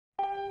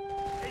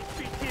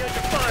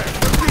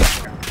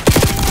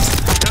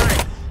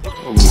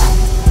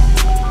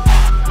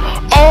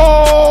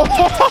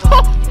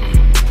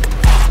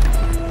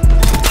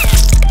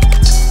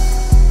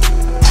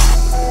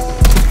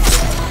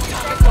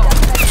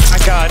My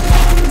God.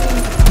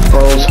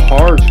 Bro, it's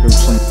hard to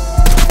play.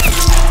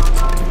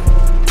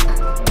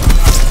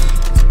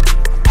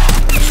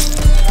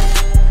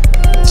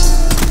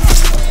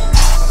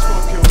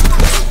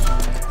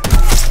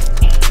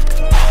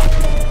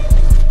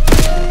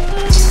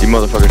 These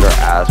motherfuckers are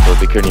ass, bro.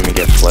 They couldn't even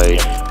get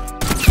played.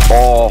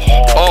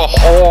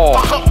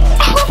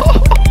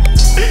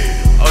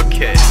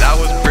 Okay, that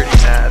was pretty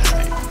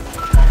nasty.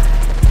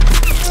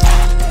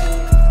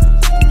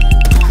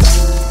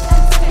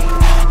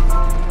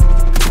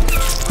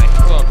 My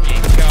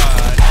fucking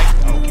God.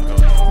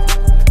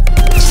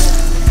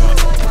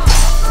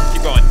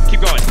 Keep going.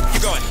 Keep going.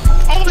 Keep going.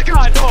 Oh my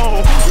God,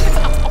 no!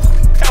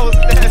 That was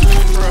nasty,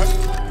 bro.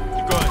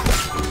 Keep going.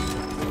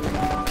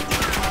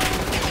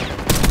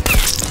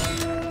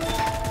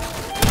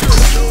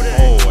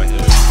 Oh, I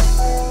hit it.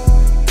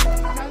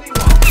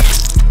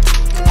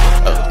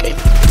 Okay.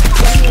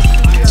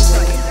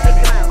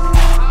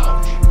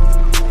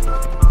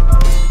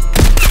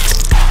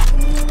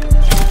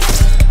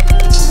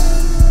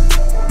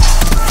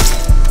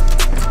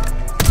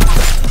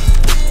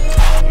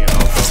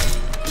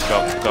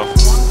 Go.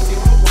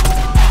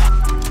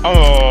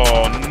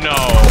 Oh no!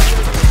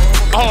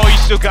 Oh, you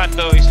still got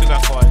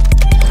fly.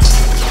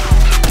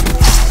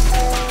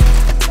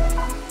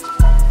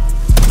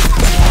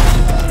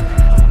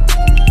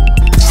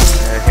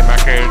 Yeah, came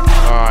back here.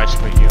 Oh, I just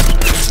put you on.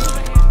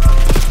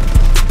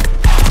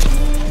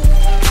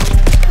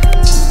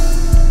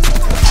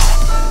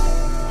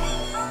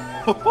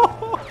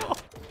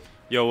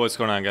 Yo, what's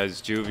going on,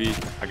 guys? Juvi.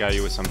 I got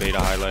you with some beta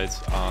highlights.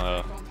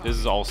 This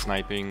is all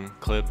sniping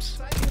clips.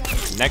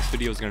 Next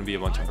video is going to be a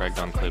bunch of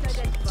breakdown clips.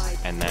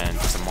 And then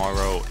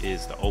tomorrow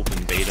is the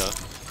open beta.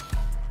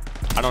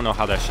 I don't know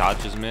how that shot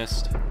just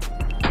missed.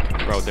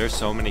 Bro, there's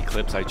so many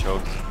clips I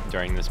choked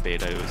during this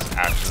beta. It was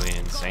actually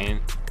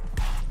insane.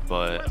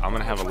 But I'm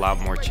going to have a lot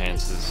more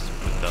chances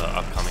with the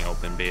upcoming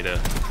open beta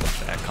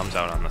that comes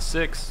out on the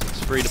 6th.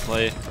 It's free to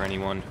play for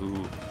anyone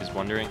who is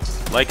wondering.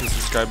 Like and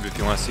subscribe if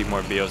you want to see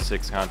more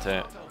BO6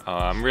 content.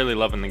 I'm really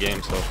loving the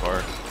game so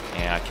far,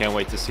 and I can't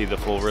wait to see the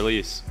full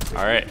release.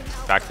 Alright,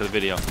 back to the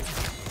video.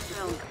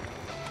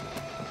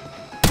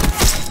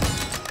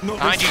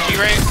 Behind you,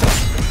 T-Ray.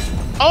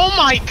 Oh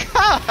my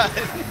God!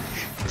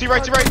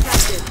 T-Right.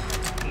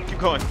 Keep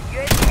going.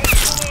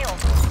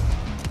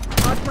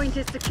 Hardpoint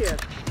is secure.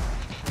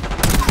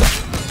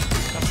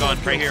 I'm gone.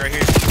 Right here.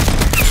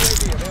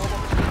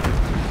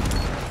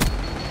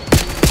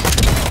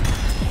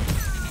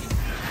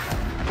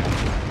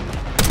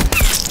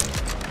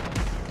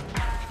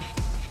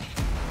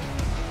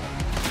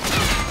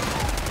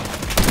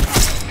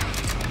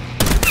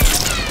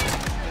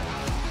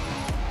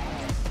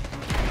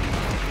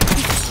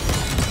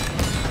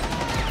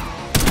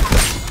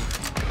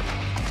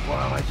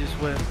 Wow, I just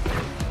went.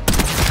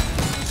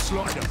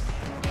 Slider.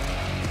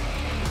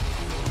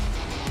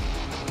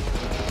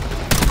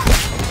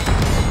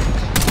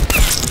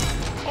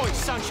 Oh, it's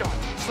sunshine.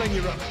 Sling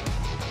your up.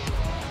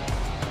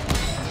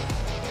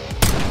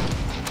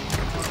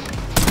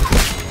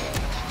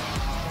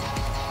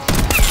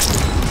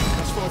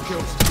 That's 4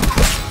 kills.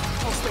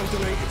 Hostile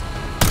deleted.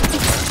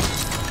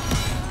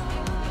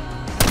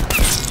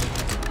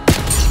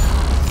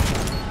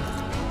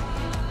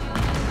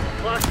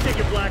 Clock's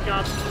ticking,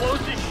 Blackops.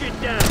 Close this shit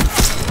down.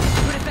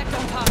 Put it back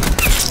on top.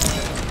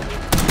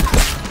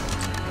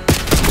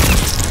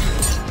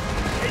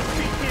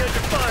 HVT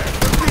under fire.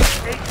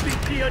 Repeat,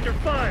 HVT under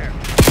fire.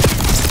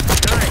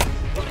 Nice.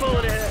 We're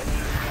pulling ahead.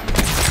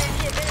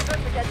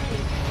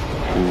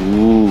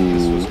 Ooh.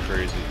 This was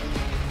crazy.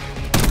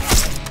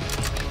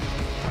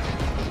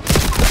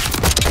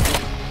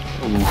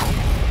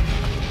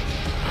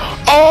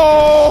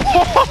 Oh!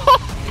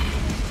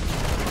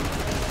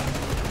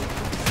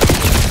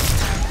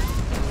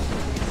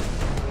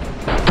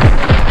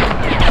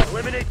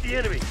 Eliminate the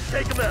enemy.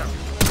 Take him out.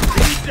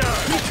 Lead down.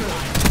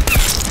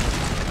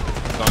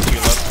 Gone to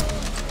your left.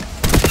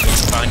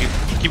 Behind you.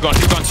 Keep going,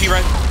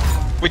 T-Right.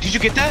 Wait, did you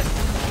get that?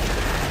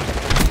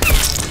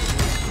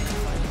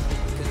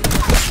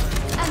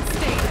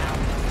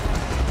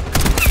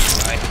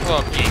 My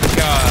fucking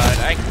God.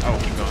 Oh,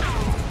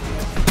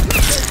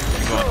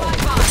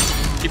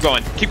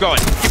 keep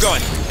going.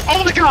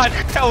 Oh my God!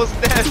 That was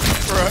nasty,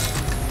 bro.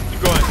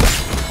 Keep going.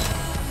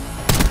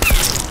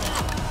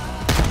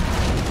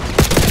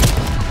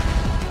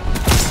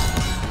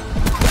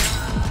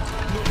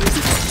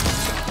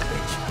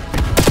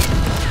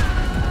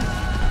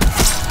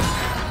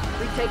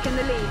 We've taken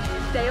the lead.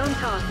 Stay on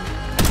task.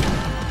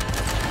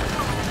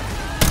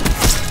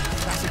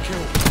 That's a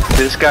kill.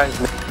 This guy's.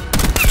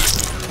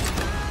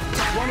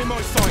 One in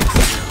my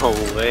sights. No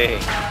way.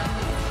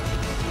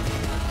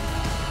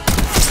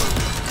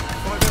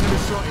 5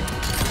 enemies shotting.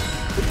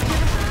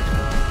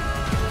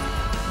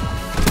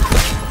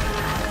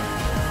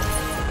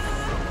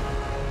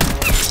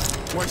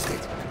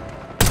 Wasted.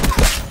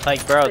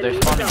 Like, bro, they're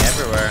spawning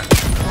everywhere.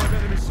 5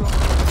 enemies shotting.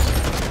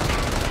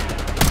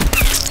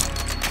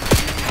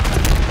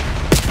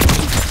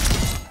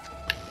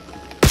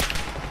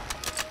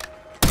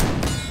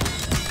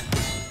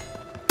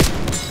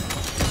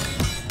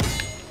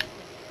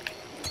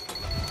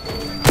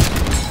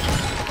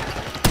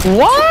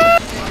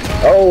 What?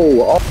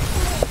 Oh,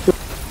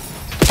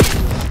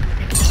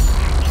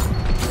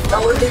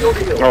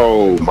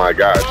 Oh my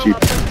God, she.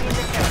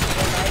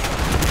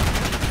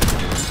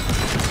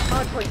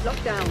 Hardpoint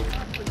locked down.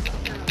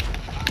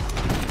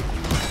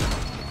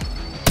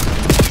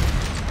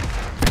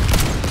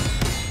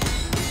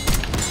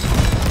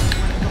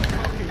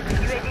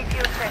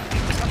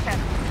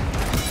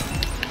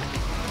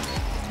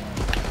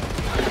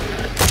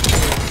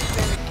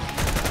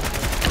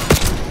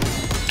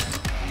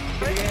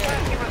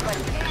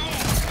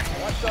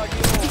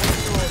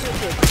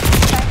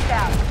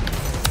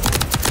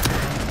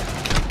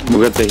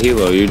 We got the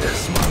helo, dude.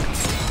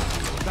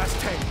 That's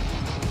 10.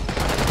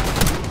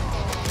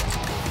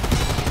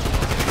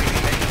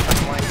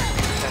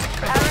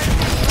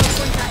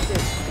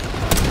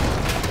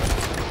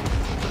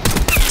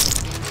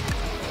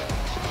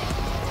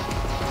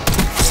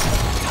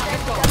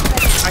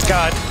 My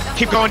God.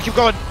 Keep going, keep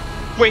going.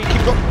 Wait,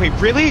 keep going. Wait,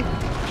 really?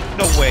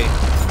 No way.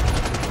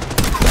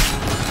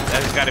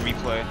 That has got to be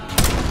play.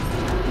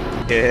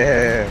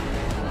 Yeah.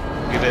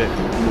 Look at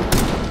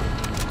it.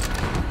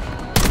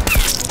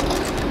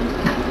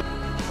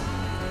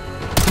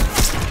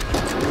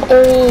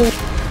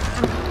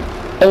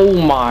 oh,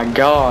 oh my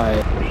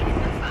God.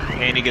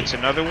 And he gets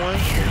another one?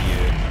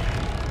 Yeah.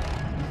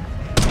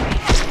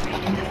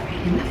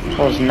 That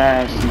was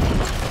nasty.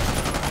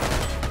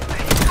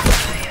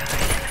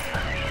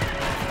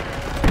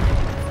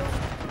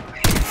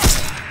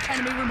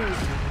 Enemy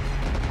removed.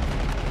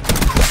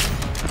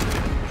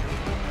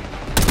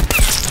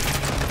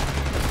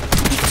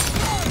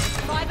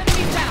 Five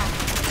enemies down.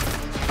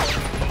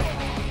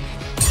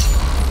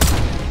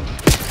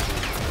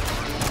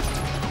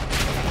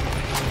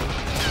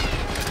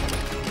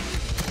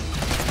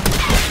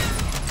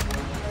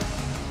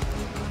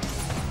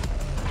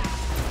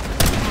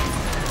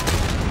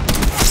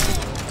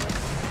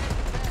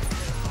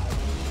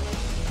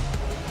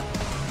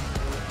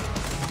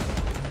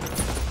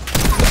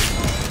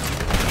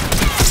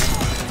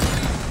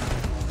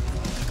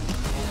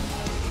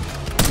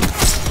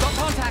 Got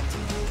contact.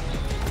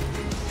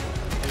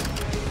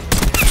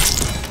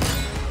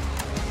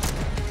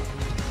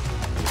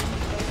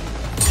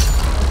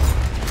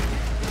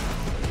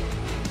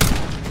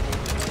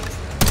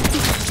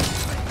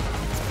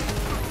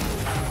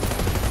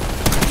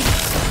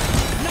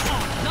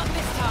 Not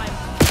this time.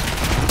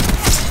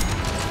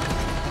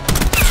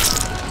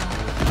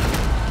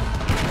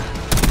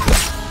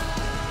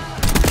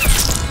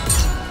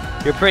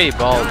 You're pretty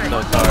bald,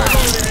 so sorry.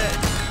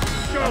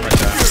 Charlie,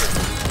 secure.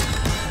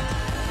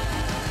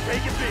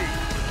 Take it B.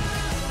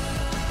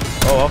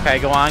 Oh, okay.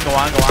 Go on. Go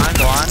on. Go on.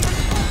 Go on.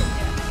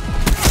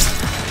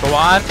 Go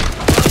on.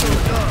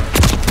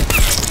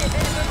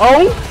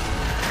 Oh!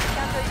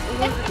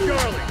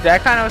 Charlie.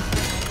 That kind of.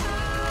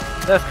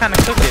 That's kind of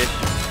cookish.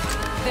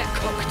 They're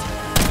cooked.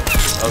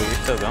 Oh,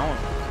 you're still going.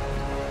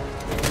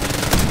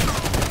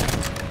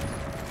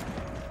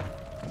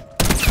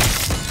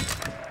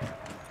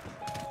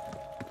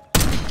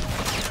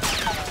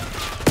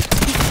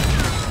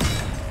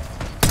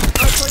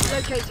 Hardpoint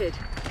located.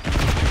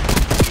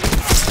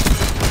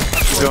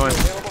 Keep going.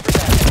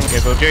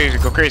 Yeah, go crazy,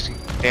 go crazy.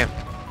 Damn.